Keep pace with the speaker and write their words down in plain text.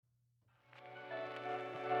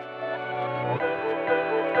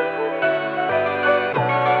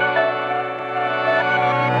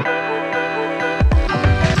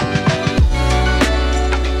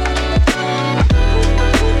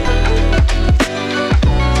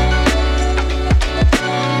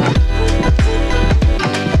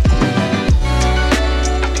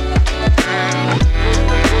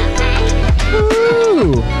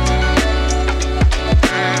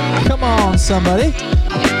somebody.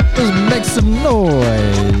 Let's make some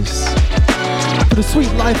noise for the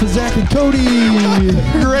sweet life of Zach and Cody.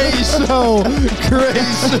 Great show.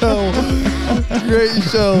 Great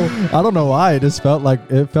show. I don't know why. It just felt like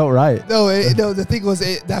it felt right. No, the thing was,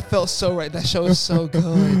 that felt so right. That show is so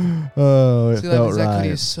good. Oh, it See, felt Zach Cody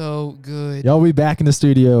right. is so good. Y'all be back in the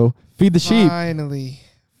studio. Feed the sheep. Finally.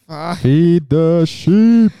 Feed the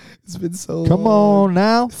sheep. It's been so Come long. on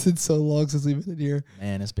now. It's been so long since we've been in here.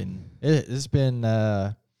 Man, it's been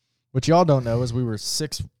what y'all don't know is we were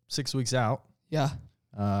six weeks out. Yeah.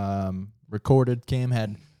 Recorded. Cam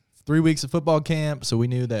had 3 weeks of football camp, so we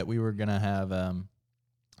knew that we were gonna have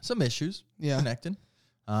some issues connecting,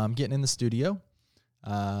 getting in the studio,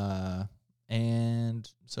 and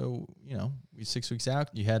so we 6 weeks out.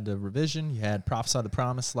 You had the revision. You had Prophesy the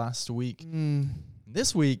Promise last week.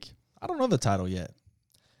 This week, I don't know the title yet,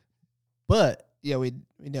 but yeah, we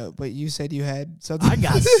know. But you said you had something. I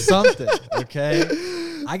got something. Okay,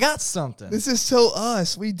 I got something. This is so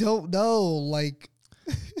us. We don't know. Like,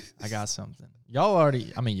 I got something. Y'all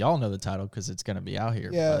know the title because it's gonna be out here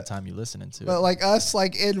by the time you listening to it. But like us,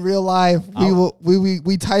 like in real life,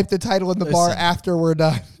 we type the title in the bar after we're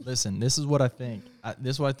done. Listen, this is what I think.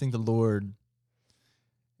 This is what I think the Lord,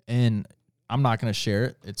 and I'm not gonna share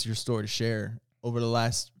it. It's your story to share. Over the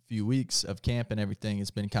last few weeks of camp and everything, it's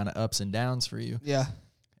been kind of ups and downs for you. Yeah,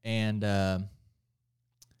 and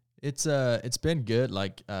it's been good.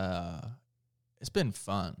 Like it's been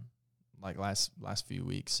fun. Like last few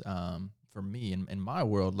weeks. For me in my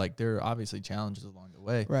world, like there are obviously challenges along the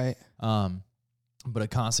way. Right. But a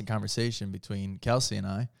constant conversation between Kelsey and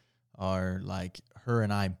I are like her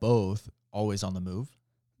and I both always on the move.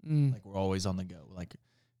 Like we're always on the go. Like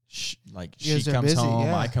she comes busy, home,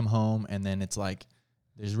 yeah. I come home, and then it's like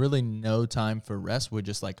there's really no time for rest. We're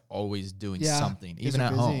just like always doing something. Even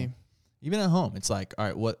at home. Even at home, it's like, all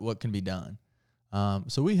right, what can be done?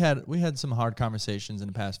 So we had some hard conversations in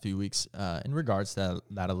the past few weeks in regards to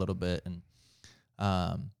that a little bit, and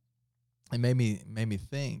it made me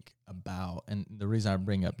think about. And the reason I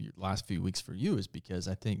bring up your last few weeks for you is because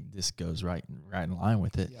I think this goes right in line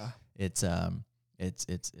with it. Yeah.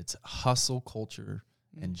 It's hustle culture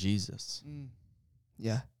and Jesus.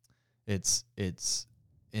 Yeah. It's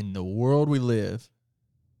in the world we live.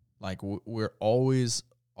 Like we're always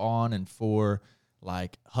on and for.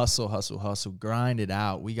 Like hustle, grind it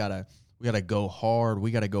out. We gotta go hard.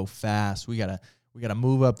 We gotta go fast. We gotta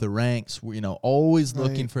move up the ranks. We, always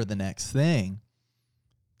looking for the next thing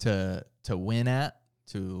to win at,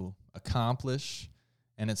 to accomplish.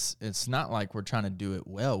 And it's not like we're trying to do it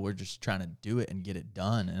well. We're just trying to do it and get it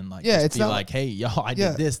done. And it's be like, hey, y'all, I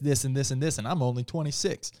did this, and this, and this, and I'm only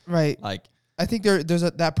 26. Right. Like, I think there's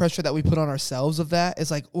that pressure that we put on ourselves of that.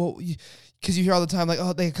 It's like, well, because you hear all the time, like,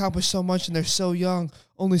 oh, they accomplished so much and they're so young,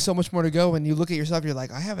 only so much more to go. And you look at yourself, you're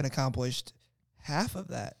like, I haven't accomplished half of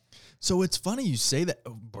that. So it's funny you say that,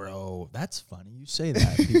 bro. That's funny you say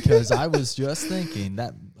that because I was just thinking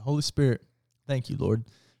that Holy Spirit, thank you, Lord,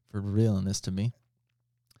 for revealing this to me.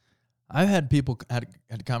 I've had people had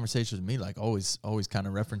conversations with me, like always kind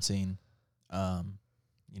of referencing, man,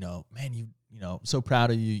 so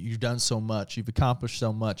proud of you. You've done so much. You've accomplished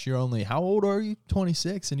so much. You're only, how old are you?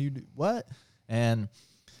 26. And you do what? And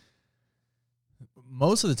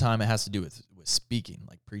most of the time it has to do with speaking,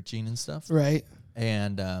 like preaching and stuff. Right.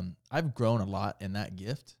 And I've grown a lot in that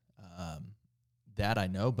gift. That I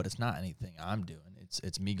know, but it's not anything I'm doing.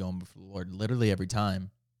 It's me going before the Lord. Literally every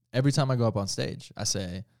time I go up on stage, I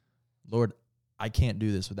say, Lord, I can't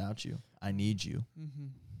do this without you. I need you. Mm-hmm.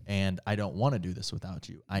 And I don't want to do this without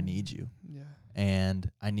you. I need you. Yeah.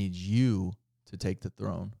 And I need you to take the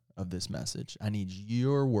throne of this message. I need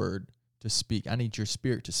your word to speak. I need your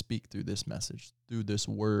spirit to speak through this message, through this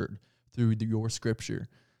word, through your scripture.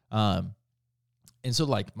 And so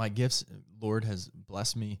like my gifts, Lord has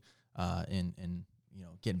blessed me in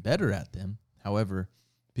getting better at them. However,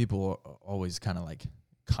 people always kind of like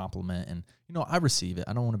compliment and, I receive it.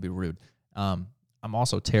 I don't want to be rude. I'm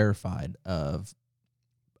also terrified of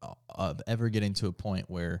ever getting to a point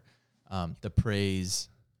where the praise,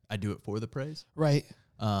 I do it for the praise. Right.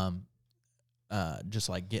 Just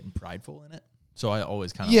like getting prideful in it. So I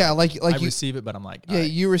always kind of I receive it, but I'm like,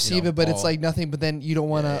 you receive it, but it's like nothing. But then you don't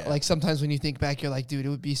want to like. Sometimes when you think back, you're like, dude, it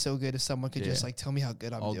would be so good if someone could just like tell me how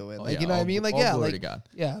good I'm doing. Like, you know what I mean? Like, yeah, glory like to God.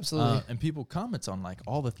 Yeah, absolutely. And people comment on like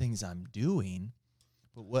all the things I'm doing,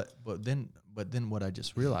 but then what I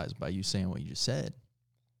just realized by you saying what you just said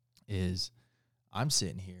is I'm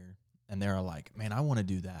sitting here and they're like, man, I want to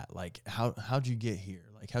do that. Like, how'd you get here?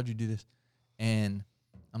 Like, how'd you do this? And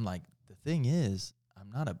I'm like, the thing is, I'm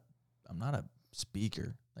not a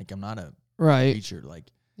speaker. Like, I'm not a preacher.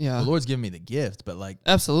 Like, Yeah. The Lord's given me the gift, but like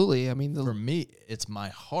Absolutely. I mean, for me, it's my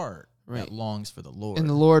heart Right. that longs for the Lord. and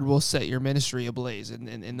the Lord will set your ministry ablaze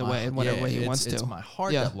in the way, in whatever way He wants to. It's my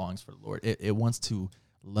heart Yeah. that longs for the Lord. It wants to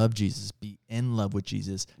love Jesus, be in love with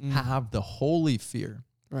Jesus, Mm. have the holy fear,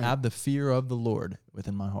 Right. have the fear of the Lord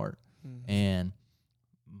within my heart. Mhm. And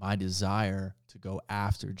my desire to go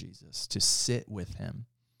after Jesus, to sit with him,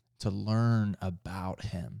 to learn about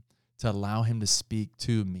him, to allow him to speak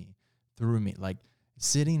to me, through me. Like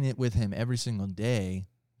sitting it with him every single day,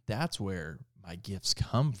 that's where my gifts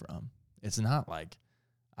come from. It's not like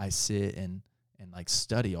I sit and like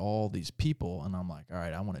study all these people and I'm like, all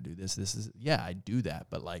right, I want to do this. Yeah, I do that.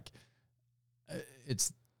 But like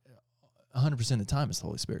it's 100% of the time it's the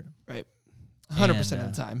Holy Spirit. Right. 100% And,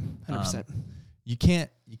 of the time. 100%. You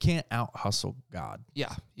can't out hustle God.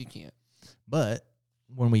 Yeah, you can't. But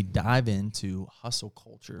when we dive into hustle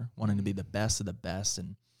culture, wanting to be the best of the best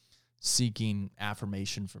and seeking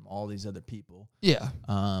affirmation from all these other people, Yeah.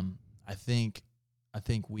 I think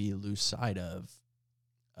we lose sight of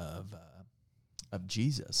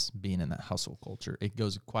Jesus being in that hustle culture. It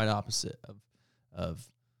goes quite opposite of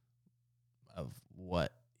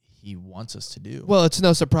what he wants us to do. Well, it's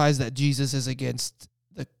no surprise that Jesus is against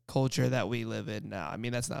the culture that we live in now. I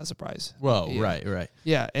mean, that's not a surprise. Whoa, Yeah. right.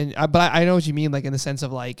 Yeah, and but I know what you mean, like in the sense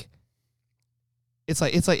of like, it's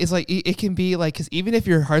like it can be like, because even if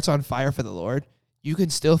your heart's on fire for the Lord, you can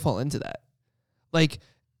still fall into that, like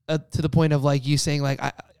to the point of like you saying like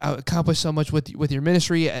I accomplished so much with your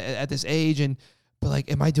ministry at this age, and but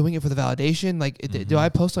like, am I doing it for the validation? Like, do I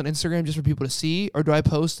post on Instagram just for people to see, or do I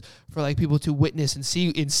post for like people to witness and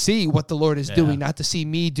see what the Lord is doing, not to see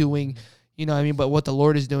me doing, you know what I mean, but what the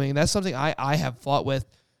Lord is doing? And that's something I have fought with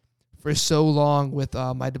for so long with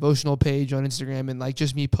my devotional page on Instagram, and like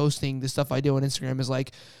just me posting the stuff I do on Instagram is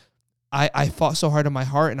like, I fought so hard in my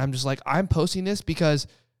heart, and I'm just like, I'm posting this because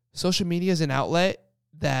social media is an outlet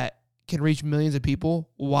that can reach millions of people.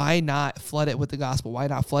 Why not flood it with the gospel? Why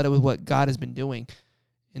not flood it with what God has been doing?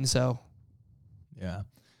 And so, yeah,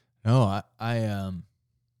 no,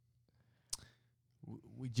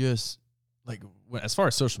 we just like as far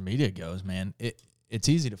as social media goes, man, it's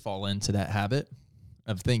easy to fall into that habit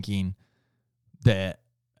of thinking that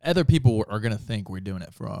other people are going to think we're doing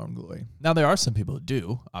it for our own glory. Now, there are some people who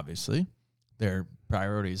do, obviously. Their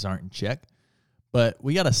priorities aren't in check. But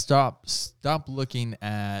we got to stop looking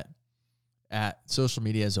at social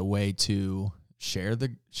media as a way to share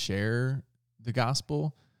the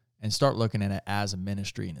gospel and start looking at it as a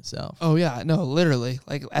ministry in itself. oh yeah, no, literally,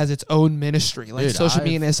 like as its own ministry. Like Dude, social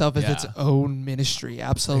media in itself is its yeah. own ministry. Here's the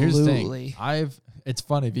Absolutely. thing. It's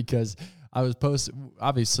funny because I was posting,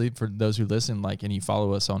 obviously, for those who listen, like, and you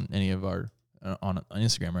follow us on any of our on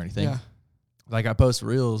Instagram or anything. Yeah. Like I post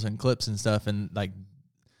reels and clips and stuff, and like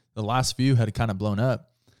the last few had kind of blown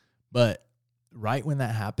up. But right when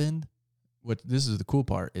that happened, this is the cool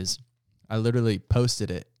part, is I literally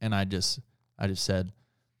posted it, and I just said,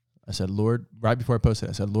 Lord, right before I posted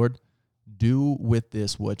it, I said, Lord, do with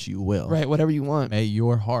this what you will. Right, whatever you want. May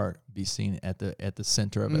your heart be seen at the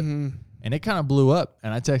center of it. Mm-hmm. And it kind of blew up,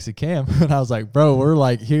 and I texted Cam, and I was like, bro, we're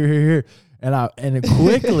like here. And it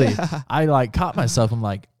quickly, I like caught myself. I'm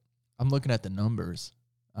like, I'm looking at the numbers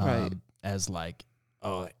Right. as like,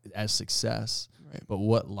 as success. Right. But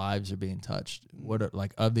what lives are being touched? What are,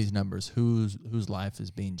 like, of these numbers, whose life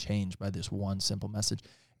is being changed by this one simple message?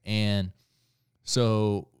 And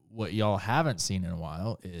so what y'all haven't seen in a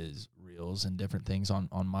while is reels and different things on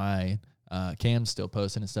my Cam's still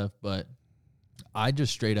posting and stuff, but I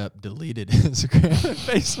just straight up deleted Instagram and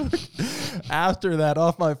Facebook after that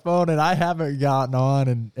off my phone, and I haven't gotten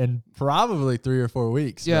on in probably 3 or 4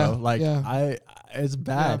 weeks. Yeah, bro. Like yeah. it's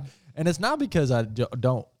bad. Yeah. And it's not because I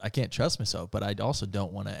can't trust myself, but I also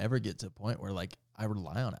don't want to ever get to a point where like I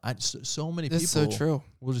rely on it. So many That's people so true.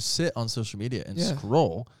 will just sit on social media and Yeah.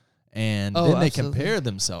 scroll, and Oh, then they absolutely. compare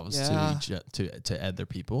themselves Yeah. to other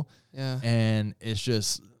people, Yeah. and it's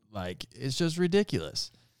just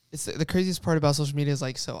ridiculous. It's the craziest part about social media is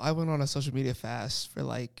like, so I went on a social media fast for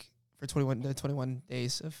 21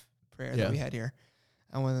 days of prayer Yeah. that we had here.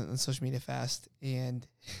 I went on a social media fast, and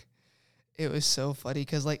it was so funny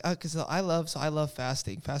because I love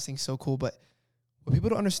fasting. Fasting's so cool, but what people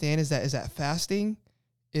don't understand is that fasting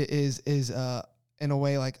is in a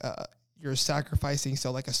way like you're sacrificing,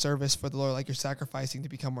 so like a service for the Lord, like you're sacrificing to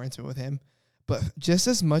become more intimate with Him. But just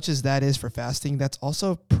as much as that is for fasting, that's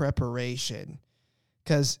also preparation.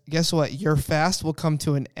 Because guess what? Your fast will come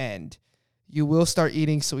to an end. You will start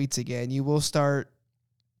eating sweets again. You will start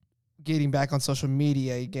getting back on social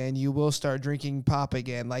media again. You will start drinking pop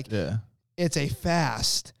again. Like, it's a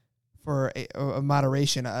fast for a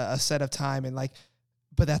moderation, a set of time. And like,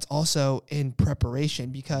 but that's also in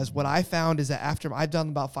preparation, because what I found is that after I've done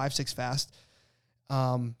about 5-6 fasts,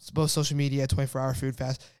 both social media, 24-hour food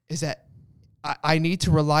fast, is that I need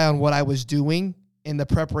to rely on what I was doing in the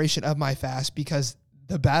preparation of my fast, because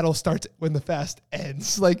the battle starts when the fast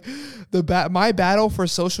ends. Like my battle for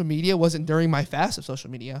social media wasn't during my fast of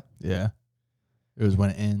social media. Yeah. It was when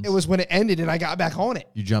it ends. It was when it ended and I got back on it.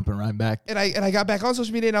 You jumping right back. And I got back on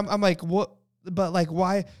social media and I'm like, what? But like,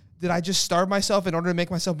 why did I just starve myself in order to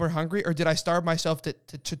make myself more hungry? Or did I starve myself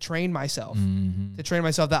to train myself? Mm-hmm. To train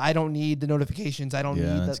myself that I don't need the notifications. I don't need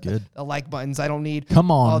the like buttons. I don't need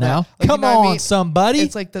Come on all now. Like, Come on, somebody.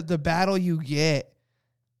 It's like the battle you get,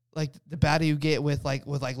 like the battle you get with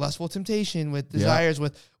lustful temptation, with desires,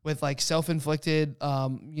 with like self-inflicted,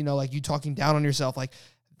 like you talking down on yourself. Like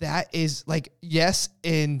that is like, yes,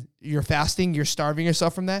 in your fasting, you're starving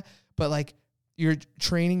yourself from that, but like you're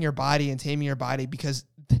training your body and taming your body, because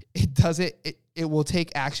it will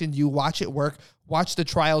take action. You watch it work, watch the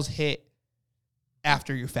trials hit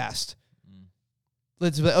after you fast.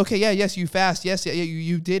 Okay, yes, you fast. Yes,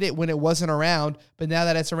 you did it when it wasn't around, but now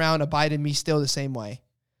that it's around, abide in me still the same way.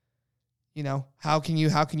 How can you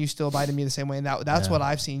still abide in me the same way? And that's what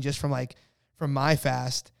I've seen just from my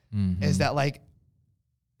fast, is that like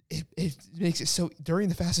it makes it so during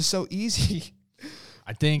the fast is so easy.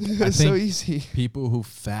 I think so easy. People who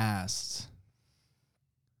fast,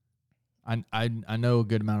 I know a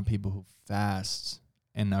good amount of people who fast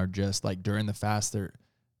and are just like during the fast, they're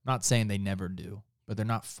not saying they never do, but they're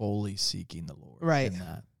not fully seeking the Lord. Right. In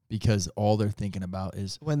that, because all they're thinking about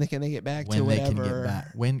is when can they get back when to they whatever. can get back.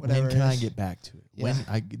 When can I get back to it?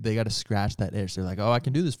 Yeah. They got to scratch that itch. They're like, oh, I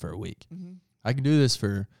can do this for a week. Mm-hmm. I can do this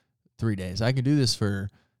for 3 days. I can do this for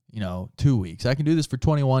 2 weeks. I can do this for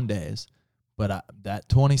 21 days. But that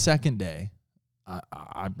 22nd day,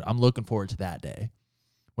 I'm looking forward to that day.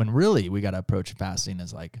 When really we got to approach fasting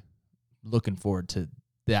as like looking forward to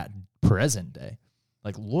that present day.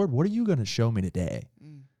 Like, Lord, what are you going to show me today?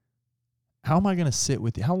 How am I going to sit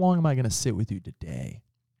with you? How long am I going to sit with you today?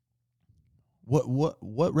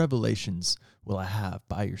 What revelations will I have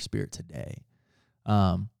by your Spirit today?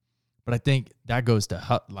 But I think that goes to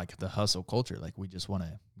the hustle culture. Like, we just want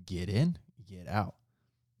to get in, get out,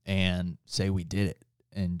 and say we did it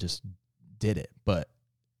and just did it. But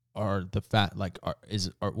when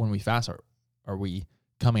we fast, are we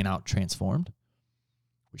coming out transformed?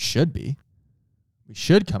 We should be. We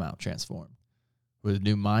should come out transformed with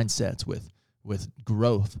new mindsets, with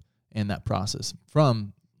growth in that process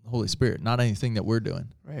from the Holy Spirit, not anything that we're doing.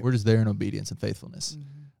 Right. We're just there in obedience and faithfulness.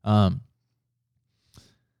 Mm-hmm.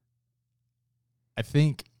 I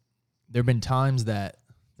think there have been times that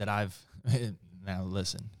I've now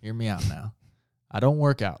listen, hear me out now. I don't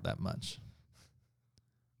work out that much,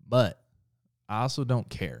 but I also don't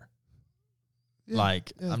care. Yeah,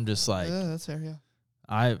 I'm just like, yeah, that's fair.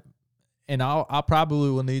 Yeah. I'll probably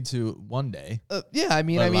will need to one day. I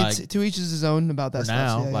mean, like, to each is his own about that for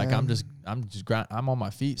stuff. now, Yeah, I'm on my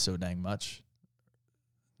feet so dang much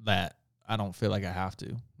that I don't feel like I have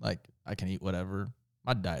to. Like, I can eat whatever.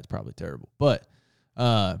 My diet's probably terrible, but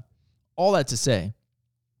all that to say,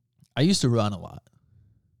 I used to run a lot,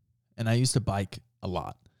 and I used to bike a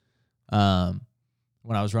lot.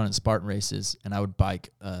 When I was running Spartan races, and I would bike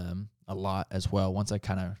a lot as well. Once I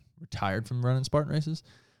kind of retired from running Spartan races.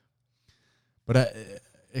 But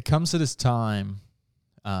it comes to this time,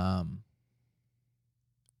 and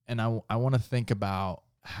I want to think about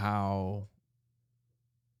how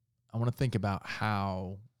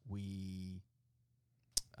we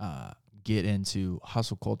get into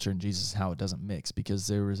hustle culture and Jesus, how it doesn't mix. Because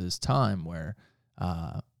there was this time where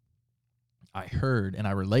I heard and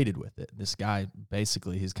I related with it. This guy,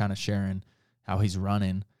 basically, he's kind of sharing how he's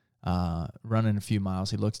running a few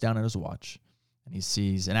miles. He looks down at his watch, and he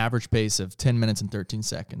sees an average pace of 10 minutes and 13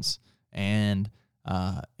 seconds. And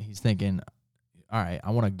he's thinking, all right,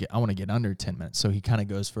 I want to get under 10 minutes. So he kind of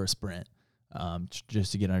goes for a sprint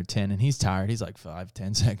just to get under 10. And he's tired. He's like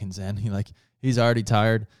 5-10 seconds in. He's already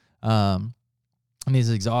tired. And he's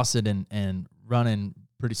exhausted and running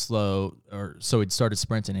pretty slow. So he'd started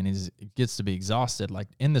sprinting, and he gets to be exhausted, like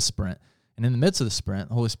in the sprint. And in the midst of the sprint,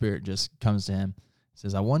 the Holy Spirit just comes to him,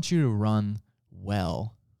 says, I want you to run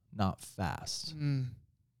well, not fast.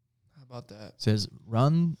 How about that? Says,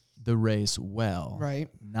 run the race well, Right.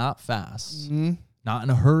 not fast, Mm-hmm. not in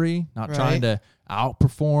a hurry, not trying to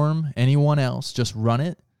outperform anyone else. Just run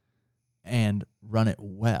it, and run it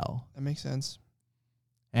well. That makes sense.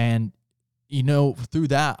 And, through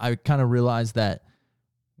that, I kind of realized that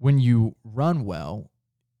when you run well,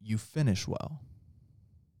 you finish well.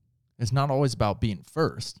 It's not always about being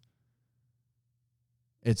first.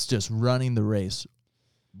 It's just running the race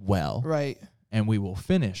well, Right. and we will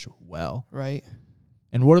finish well. Right.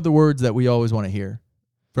 And what are the words that we always want to hear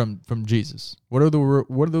from Jesus? What are the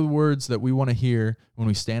words that we want to hear when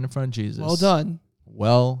we stand in front of Jesus? Well done.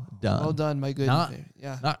 Well done. Well done, my good. Not-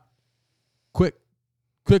 yeah. Not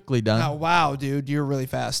quickly done. Oh, wow, dude, you're really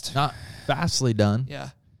fast. Not fastly done. Yeah.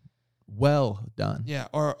 Well done. Yeah.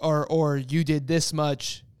 Or you did this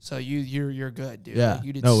much, so you're good, dude. Yeah. Like,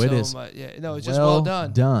 you did No, so it is. much. Yeah. No, it's just well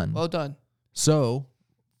done. Done. Well done. So,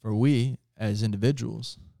 for we as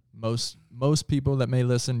individuals, most people that may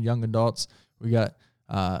listen, young adults, we got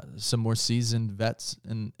some more seasoned vets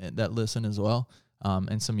and that listen as well,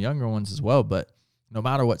 and some younger ones as well. But no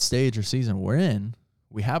matter what stage or season we're in,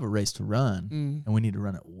 we have a race to run, and we need to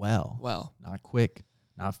run it well. Well. Not quick,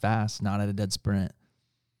 not fast, not at a dead sprint.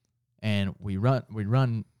 And we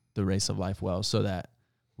run the race of life well, so that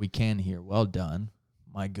we can hear, "Well done,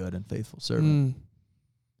 my good and faithful servant."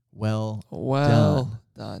 Well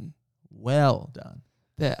done. Well done.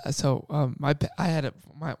 Yeah. So I had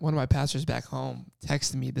one of my pastors back home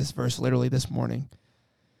texted me this verse literally this morning.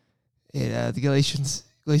 The Galatians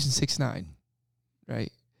 6:9,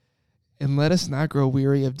 right? And let us not grow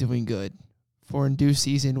weary of doing good, for in due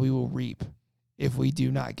season we will reap if we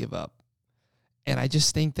do not give up. And I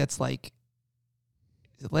just think that's like,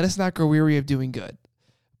 let us not grow weary of doing good.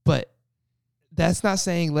 But that's not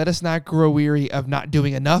saying let us not grow weary of not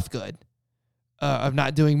doing enough good, of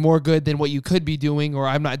not doing more good than what you could be doing, or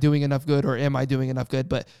I'm not doing enough good, or am I doing enough good?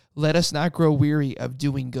 But let us not grow weary of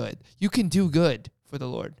doing good. You can do good for the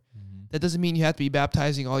Lord. That doesn't mean you have to be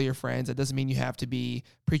baptizing all your friends. That doesn't mean you have to be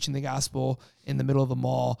preaching the gospel in the middle of the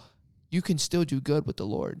mall. You can still do good with the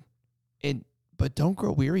Lord. But don't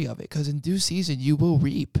grow weary of it, because in due season you will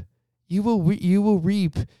reap. You will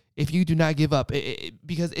reap if you do not give up.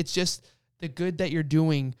 Because it's just the good that you're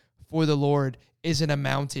doing for the Lord isn't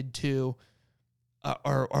amounted to,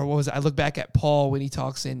 or what was it? I look back at Paul when he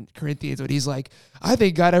talks in Corinthians, when he's like, I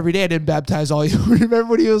thank God every day I didn't baptize all you. Remember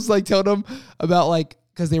when he was like telling them about like,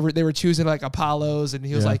 because they were choosing like Apollos, and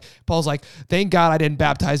he was like, Paul's like, thank God I didn't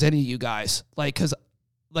baptize any of you guys, like, because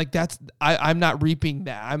like that's I'm not reaping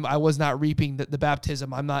that. I was not reaping the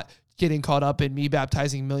baptism. I'm not getting caught up in me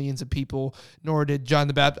baptizing millions of people, nor did John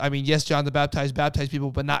the Baptist. I mean, yes, John the Baptist baptized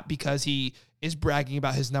people, but not because he is bragging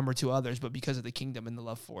about his number to others, but because of the kingdom and the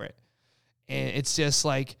love for it. And it's just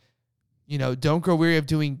like, don't grow weary of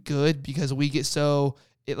doing good, because we get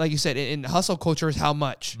like you said, in hustle culture is how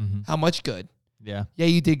much? How much good? Yeah. Yeah,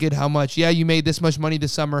 you did good. How much? Yeah, you made this much money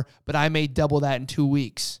this summer, but I made double that in 2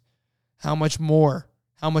 weeks. How much more?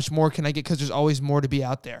 How much more can I get? Because there's always more to be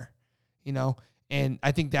out there, And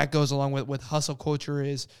I think that goes along with hustle culture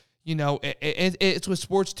is, it's with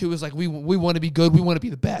sports too, is like we want to be good. We want to be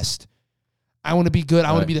the best. I want to be good.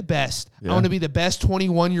 I want to be the best. Yeah. I want to be the best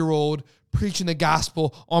 21-year-old preaching the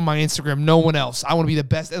gospel on my Instagram. No one else. I want to be the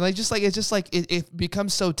best. And it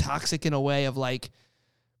becomes so toxic in a way of like,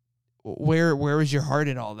 where is your heart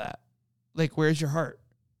in all that? Like, where's your heart?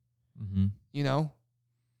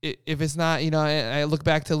 If it's not, I look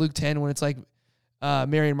back to Luke 10 when it's like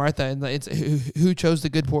Mary and Martha, and it's who chose the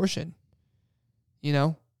good portion.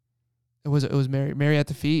 It was Mary. Mary at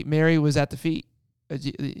the feet. Mary was at the feet.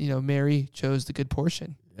 Mary chose the good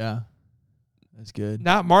portion. Yeah, that's good.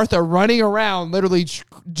 Not Martha running around, literally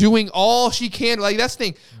doing all she can. Like, that's the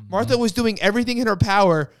thing. Martha was doing everything in her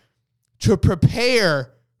power to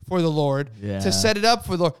prepare for the Lord, to set it up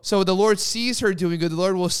for the Lord. So the Lord sees her doing good. The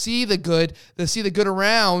Lord will see the good. They'll see the good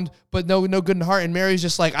around, but no good in the heart. And Mary's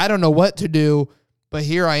just like, I don't know what to do, but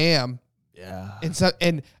here I am. Yeah.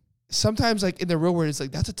 And sometimes, like in the real world, it's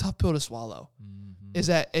like that's a tough pill to swallow. Is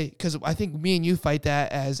that because I think me and you fight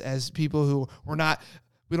that as people who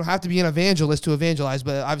we don't have to be an evangelist to evangelize,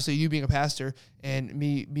 but obviously you being a pastor and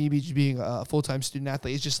me being a full-time student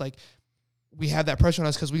athlete, it's just like we have that pressure on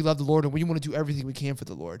us because we love the Lord and we want to do everything we can for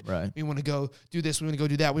the Lord. Right. We want to go do this. We want to go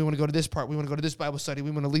do that. We want to go to this part. We want to go to this Bible study.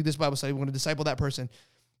 We want to lead this Bible study. We want to disciple that person.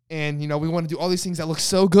 And, we want to do all these things that look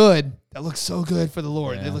so good. That look so good for the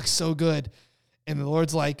Lord. Yeah. They look so good. And the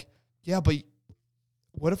Lord's like, yeah, but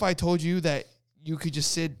what if I told you that you could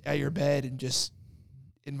just sit at your bed and just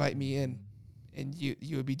invite me in and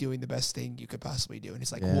you would be doing the best thing you could possibly do? And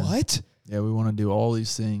it's like, what? Yeah, we want to do all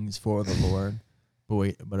these things for the Lord. But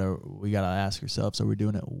we got to ask ourselves, are we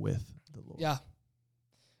doing it with the Lord? Yeah.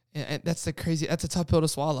 And that's a tough pill to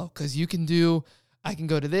swallow, because I can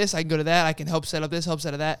go to this, I can go to that, I can help set up this, help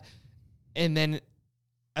set up that. And then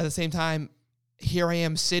at the same time, here I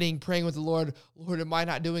am sitting, praying with the Lord, Lord, am I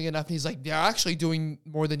not doing enough? And he's like, they're actually doing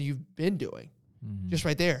more than you've been doing. Just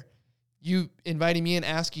right there. You inviting me in,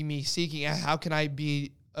 asking me, seeking, how can I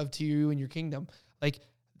be of to you in your kingdom? Like,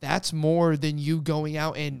 that's more than you going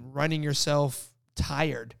out and running yourself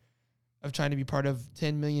tired of trying to be part of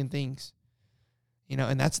 10 million things. You know,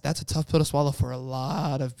 and that's a tough pill to swallow for a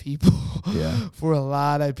lot of people. Yeah. For a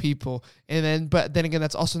lot of people. But then again,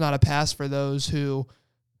 that's also not a pass for those who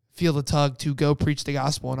feel the tug to go preach the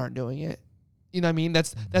gospel and aren't doing it. You know what I mean?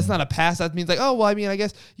 That's not a pass. That means like, oh, well, I mean, I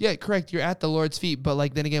guess, yeah, correct. You're at the Lord's feet. But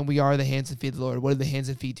like, then again, we are the hands and feet of the Lord. What do the hands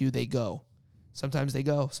and feet do? They go. Sometimes they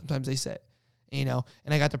go. Sometimes they sit. You know,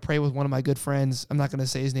 and I got to pray with one of my good friends. I'm not going to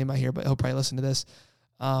say his name out here, but he'll probably listen to this.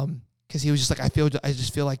 Because he was just like, I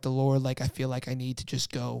just feel like the Lord, like, I feel like I need to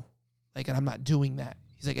just go. Like, and I'm not doing that.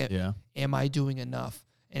 He's like, am I doing enough?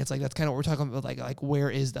 And it's like, that's kind of what we're talking about. Like, where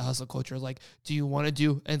is the hustle culture? Like, do you want to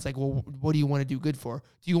do, and it's like, well, what do you want to do good for?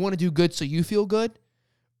 Do you want to do good so you feel good?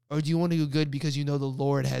 Or do you want to do good because you know the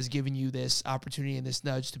Lord has given you this opportunity and this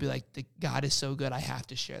nudge to be like, God is so good, I have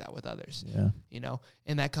to share that with others. Yeah. You know?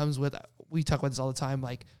 And that comes with, we talk about this all the time,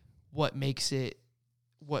 like, what makes it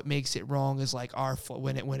wrong is like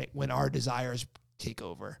when our desires take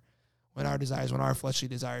over, when our fleshly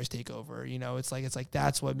desires take over, you know, it's like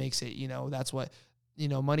that's what makes it, you know, that's what, you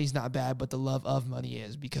know, money's not bad, but the love of money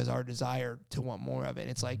is, because our desire to want more of it.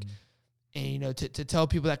 It's like, and you know, to tell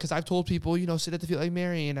people that, because I've told people, you know, sit at the feet like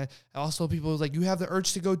Mary, and I also told people, like, you have the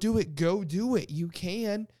urge to go do it, you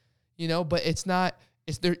can, you know, but it's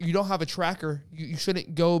there, you don't have a tracker, you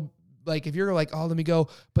shouldn't go. Like, if you're like, oh, let me go,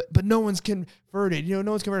 but no one's converted. You know,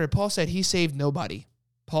 no one's converted. Paul said he saved nobody.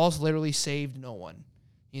 Paul's literally saved no one.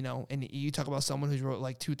 You know, and you talk about someone who's wrote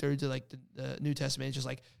like 2/3 of like the New Testament. It's just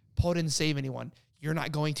like, Paul didn't save anyone. You're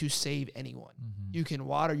not going to save anyone. Mm-hmm. You can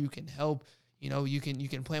water, you can help, you know, you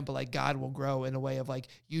can plant, but like, God will grow in a way of like,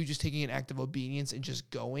 you just taking an act of obedience and just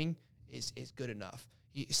going is good enough.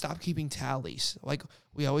 You stop keeping tallies. Like,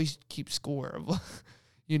 we always keep score of.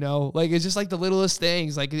 You know, like, it's just like the littlest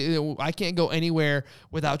things. Like, I can't go anywhere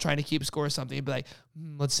without trying to keep score of something. But like,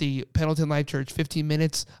 let's see, Pendleton Life Church, 15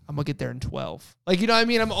 minutes. I'm going to get there in 12. Like, you know what I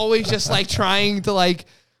mean? I'm always just like trying to like,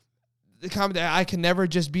 I can never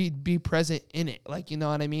just be present in it. Like, you know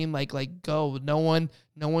what I mean? Like go. No one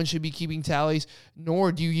should be keeping tallies,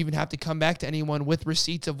 nor do you even have to come back to anyone with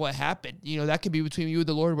receipts of what happened. You know, that could be between you and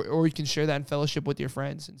the Lord, or you can share that in fellowship with your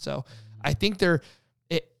friends. And so I think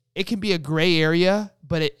it can be a gray area,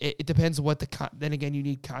 but it depends what then again, you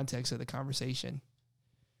need context of the conversation.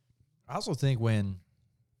 I also think when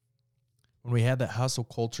we had that hustle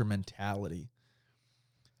culture mentality,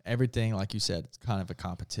 everything, like you said, it's kind of a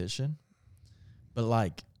competition, but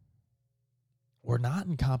like, we're not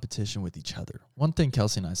in competition with each other. One thing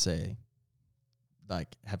Kelsey and I say, like,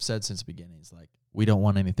 have said since the beginning, is like, we don't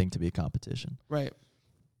want anything to be a competition. Right.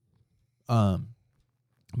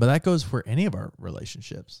 But that goes for any of our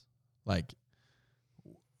relationships. Like,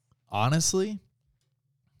 honestly,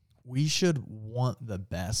 we should want the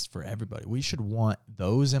best for everybody. We should want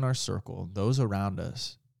those in our circle, those around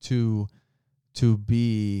us, to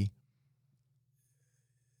be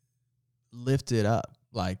lifted up,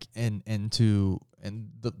 like, and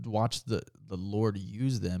watch the Lord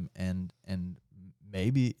use them, and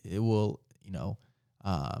maybe it will, you know,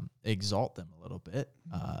 exalt them a little bit.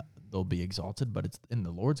 They'll be exalted, but it's in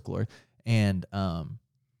the Lord's glory. And I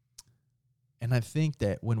think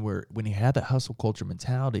that when you have that hustle culture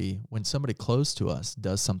mentality, when somebody close to us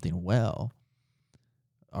does something well,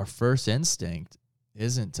 our first instinct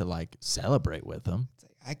isn't to like celebrate with them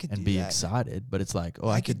and be excited, but it's like, oh,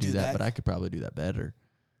 I could do that, but I could probably do that better.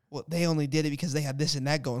 Well, they only did it because they had this and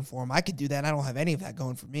that going for them. I could do that, and I don't have any of that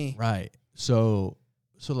going for me. Right. So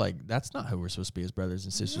like, that's not who we're supposed to be as brothers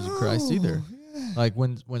and sisters of Christ either. Yeah. Like,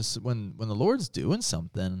 when the Lord's doing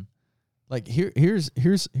something, like, here's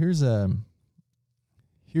an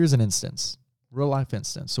instance, real life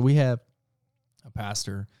instance. So we have a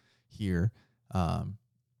pastor here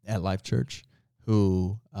at Life Church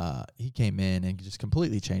who he came in and just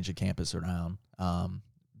completely changed the campus around.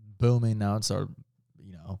 Booming. Now it's our,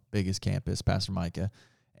 you know, biggest campus, Pastor Micah,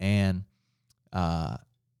 and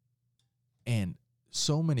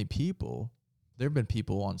so many people, there have been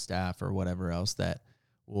people on staff or whatever else that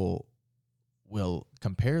will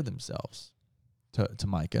compare themselves to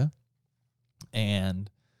Micah. And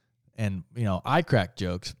you know, I crack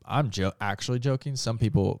jokes. I'm actually joking. Some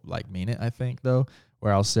people like mean it, I think, though,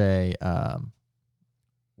 where I'll say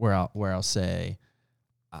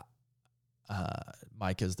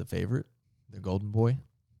Micah's the favorite, the golden boy.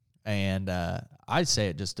 And I say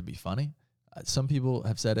it just to be funny. Some people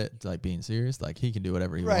have said it like being serious, like he can do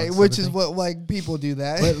whatever he wants. Right, which is what like people do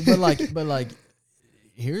that. but like,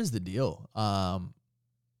 here's the deal.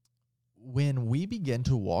 When we begin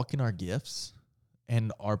to walk in our gifts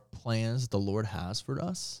and our plans the Lord has for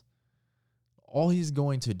us, all he's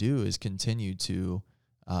going to do is continue to,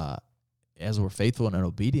 as we're faithful and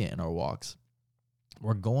obedient in our walks,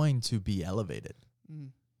 we're going to be elevated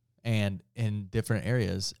and in different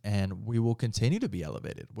areas, and we will continue to be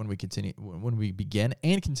elevated when we begin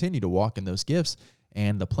and continue to walk in those gifts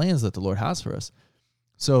and the plans that the Lord has for us.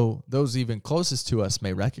 So those even closest to us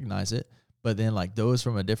may recognize it, but then like those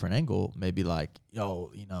from a different angle may be like,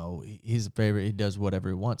 yo, he's a favorite, he does whatever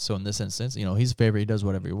he wants. So in this instance, he's a favorite, he does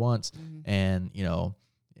whatever he wants, and he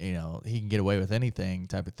can get away with anything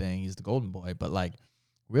type of thing. He's the golden boy, but like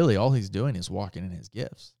really all he's doing is walking in his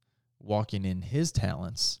gifts, walking in his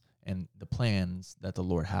talents and the plans that the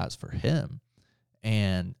Lord has for him.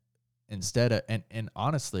 And instead of, and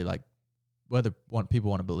honestly, like whether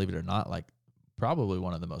people want to believe it or not, like probably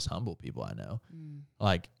one of the most humble people I know.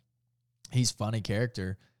 Like he's funny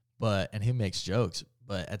character, and he makes jokes.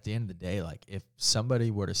 But at the end of the day, like if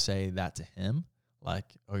somebody were to say that to him, like,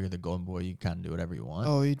 oh, you're the golden boy, you kind of do whatever you want.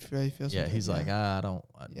 Oh, he'd really feel something. Yeah, he's like, I don't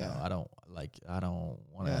want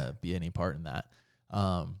to be any part in that.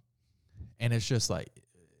 And it's just like,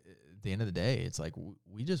 at the end of the day, it's like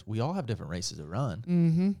we all have different races to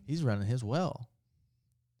run. He's running his well.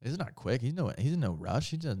 He's not quick. He's in no rush.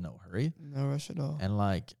 He doesn't no hurry. No rush at all. And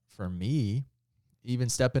like for me, even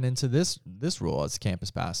stepping into this role as campus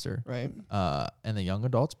pastor, right, and the young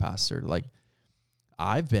adults pastor, like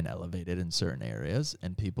I've been elevated in certain areas,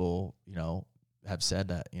 and people, have said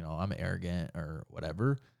that I'm arrogant or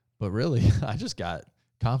whatever, but really I just got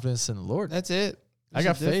confidence in the Lord. That's it. I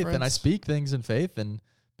got faith, and I speak things in faith, and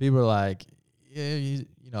people are like, yeah,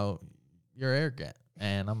 you're arrogant,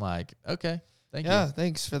 and I'm like, okay. Thank you. Yeah,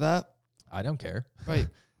 thanks for that. I don't care. Right.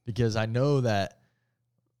 Because I know that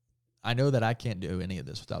I can't do any of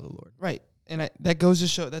this without the Lord. Right. And that goes to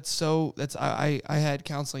show I had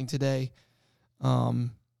counseling today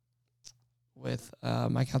with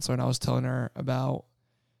my counselor, and I was telling her about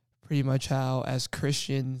pretty much how as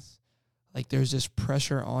Christians, like there's this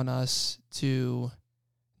pressure on us to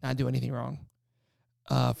not do anything wrong.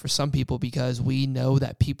 For some people, because we know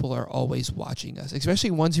that people are always watching us,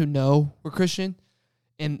 especially ones who know we're Christian,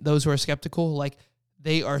 and those who are skeptical, like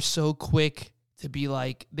they are so quick to be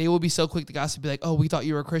like, they will be so quick to gossip, be like, oh, we thought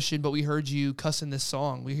you were a Christian, but we heard you cuss in this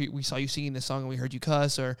song. We saw you singing this song and we heard you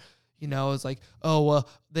cuss, or, it's like, oh, well,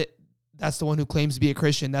 that's the one who claims to be a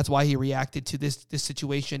Christian. That's why he reacted to this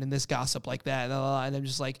situation and this gossip like that. And I'm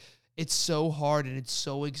just like, it's so hard and it's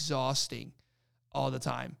so exhausting all the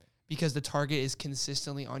time, because the target is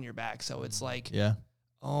consistently on your back. So it's like, yeah,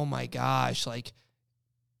 oh my gosh, like,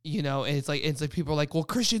 and it's like people are like, well,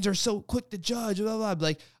 Christians are so quick to judge, blah, blah, blah.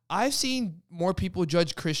 Like, I've seen more people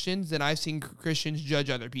judge Christians than I've seen Christians judge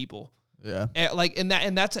other people. Yeah.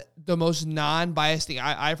 And that's the most non-biased thing.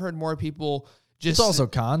 I've heard more people just. It's also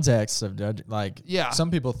context of judge. Like, yeah,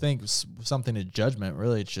 some people think something is judgment.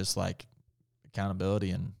 Really, it's just like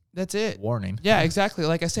accountability and. That's it. Warning. Yeah, exactly.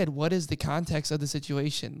 Like I said, what is the context of the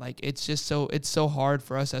situation? Like, it's just so hard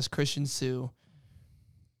for us as Christians to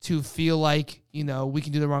feel like, we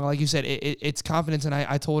can do the wrong. Like you said, it's confidence. And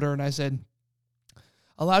I told her, and I said,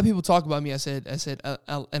 a lot of people talk about me. I said,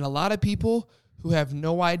 and a lot of people who have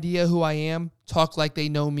no idea who I am talk like they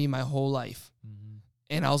know me my whole life. Mm-hmm.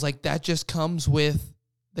 And I was like, that just comes with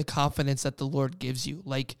the confidence that the Lord gives you.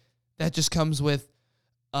 Like, that just comes with,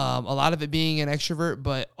 a lot of it being an extrovert,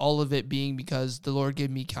 but all of it being because the Lord gave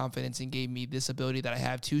me confidence and gave me this ability that I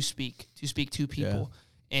have to speak to people.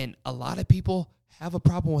 Yeah. And a lot of people have a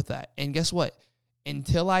problem with that. And guess what?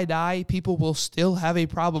 Until I die, people will still have a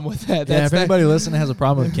problem with that. Yeah, if anybody listening has a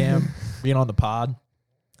problem with Cam being on the pod,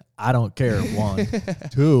 I don't care. 1,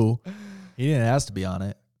 2, he didn't ask to be on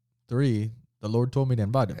it. 3, the Lord told me to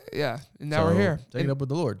invite him. Yeah, and now we're here. Take it up with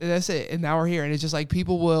the Lord. And that's it. And now we're here. And it's just like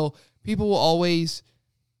people will always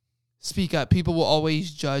speak up. People will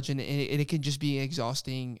always judge, and it can just be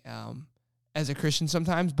exhausting as a Christian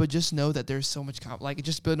sometimes. But just know that there's so much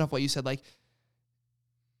just building off what you said, like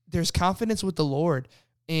there's confidence with the Lord,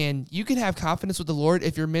 and you can have confidence with the Lord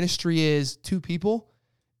if your ministry is 2 people,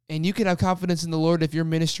 and you can have confidence in the Lord if your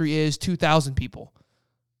ministry is 2,000 people.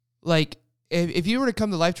 Like if you were to come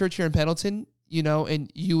to Life Church here in Pendleton,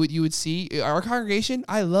 and you would see our congregation.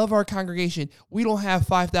 I love our congregation. We don't have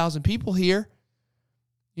 5,000 people here.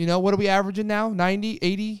 What are we averaging now? 90,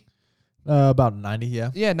 80? About 90,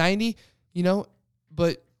 yeah. Yeah, 90,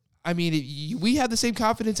 but I mean, we have the same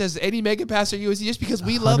confidence as any mega pastor at USC just because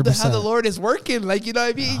we love how the Lord is working. Like, what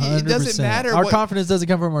I mean? 100%. It doesn't matter. Our confidence doesn't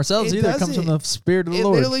come from ourselves either. It comes from the Spirit of the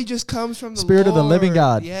Lord. It literally just comes from the Spirit of the living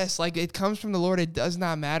God. Yes, like it comes from the Lord. It does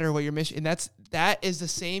not matter what your mission, and that is the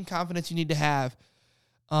same confidence you need to have.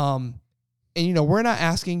 And we're not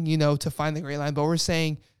asking, to find the great line, but we're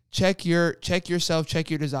saying check yourself, check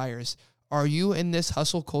your desires. Are you in this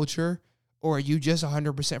hustle culture, or are you just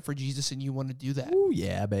 100% for Jesus and you want to do that? Ooh,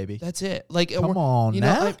 yeah, baby. That's it. Like, Come on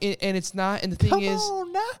now. and it's not. And the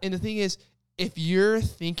thing is, if you're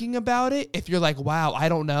thinking about it, if you're like, wow, I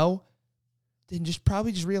don't know, then just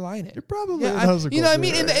realign it. You're probably you know what I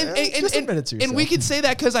mean? Just admit it to yourself. And we can say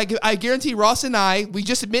that because I guarantee Ross and we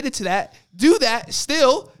just admitted to that. Do that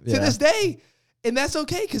still to this day. And that's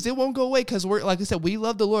okay because it won't go away because we're, like I said, we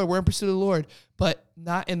love the Lord. We're in pursuit of the Lord, but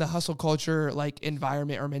not in the hustle culture, like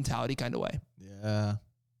environment or mentality kind of way. Yeah.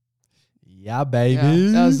 Yeah, baby.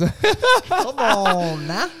 Yeah, Come on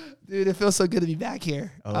now. Dude, it feels so good to be back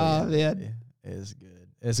here. Oh, man. It is good.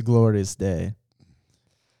 It's a glorious day.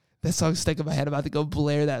 That song's stuck in my head. I'm about to go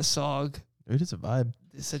blare that song. Dude, it's a vibe.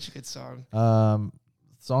 It's such a good song.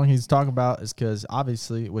 Song he's talking about is because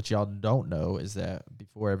obviously what y'all don't know is that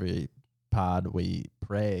before every pod we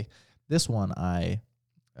pray. This one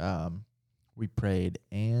we prayed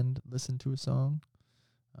and listened to a song,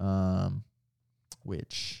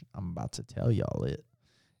 which I'm about to tell y'all it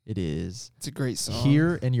is. It's a great song.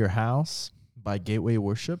 Here in Your House by Gateway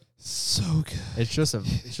Worship. So good. It's just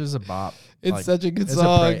a bop. It's like, such a good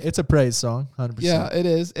song. It's a praise song, 100%. Yeah, it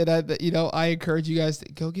is. And I encourage you guys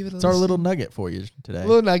to go give it a It's listen. our little nugget for you today. A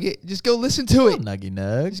little nugget. Just go listen to it. Nuggy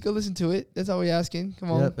nug. Just go listen to it. That's all we're asking.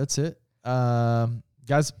 Come on. Yep, that's it.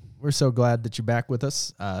 Guys, we're so glad that you're back with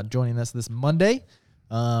us, joining us this Monday.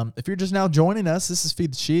 If you're just now joining us, this is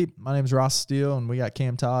Feed the Sheep. My name is Ross Steele, and we got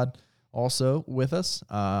Cam Todd also with us.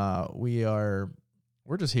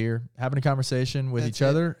 We're just here having a conversation with each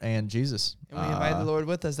other and Jesus. And we invite the Lord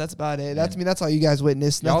with us. That's about it. That's all you guys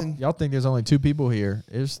witnessed. Nothing. Y'all think there's only 2 people here.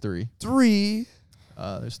 There's 3. 3.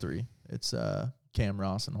 There's 3. It's Cam,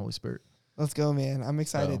 Ross, and Holy Spirit. Let's go, man. I'm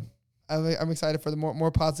excited. So, I'm excited for the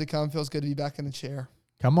more pods to come. Feels good to be back in the chair.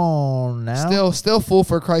 Come on now. Still full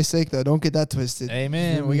for Christ's sake, though. Don't get that twisted.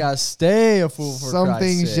 Amen. We got to stay a fool for Some Christ's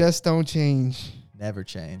things sake. just don't change. Never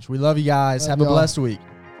change. We love you guys. Love Have a y'all. blessed week.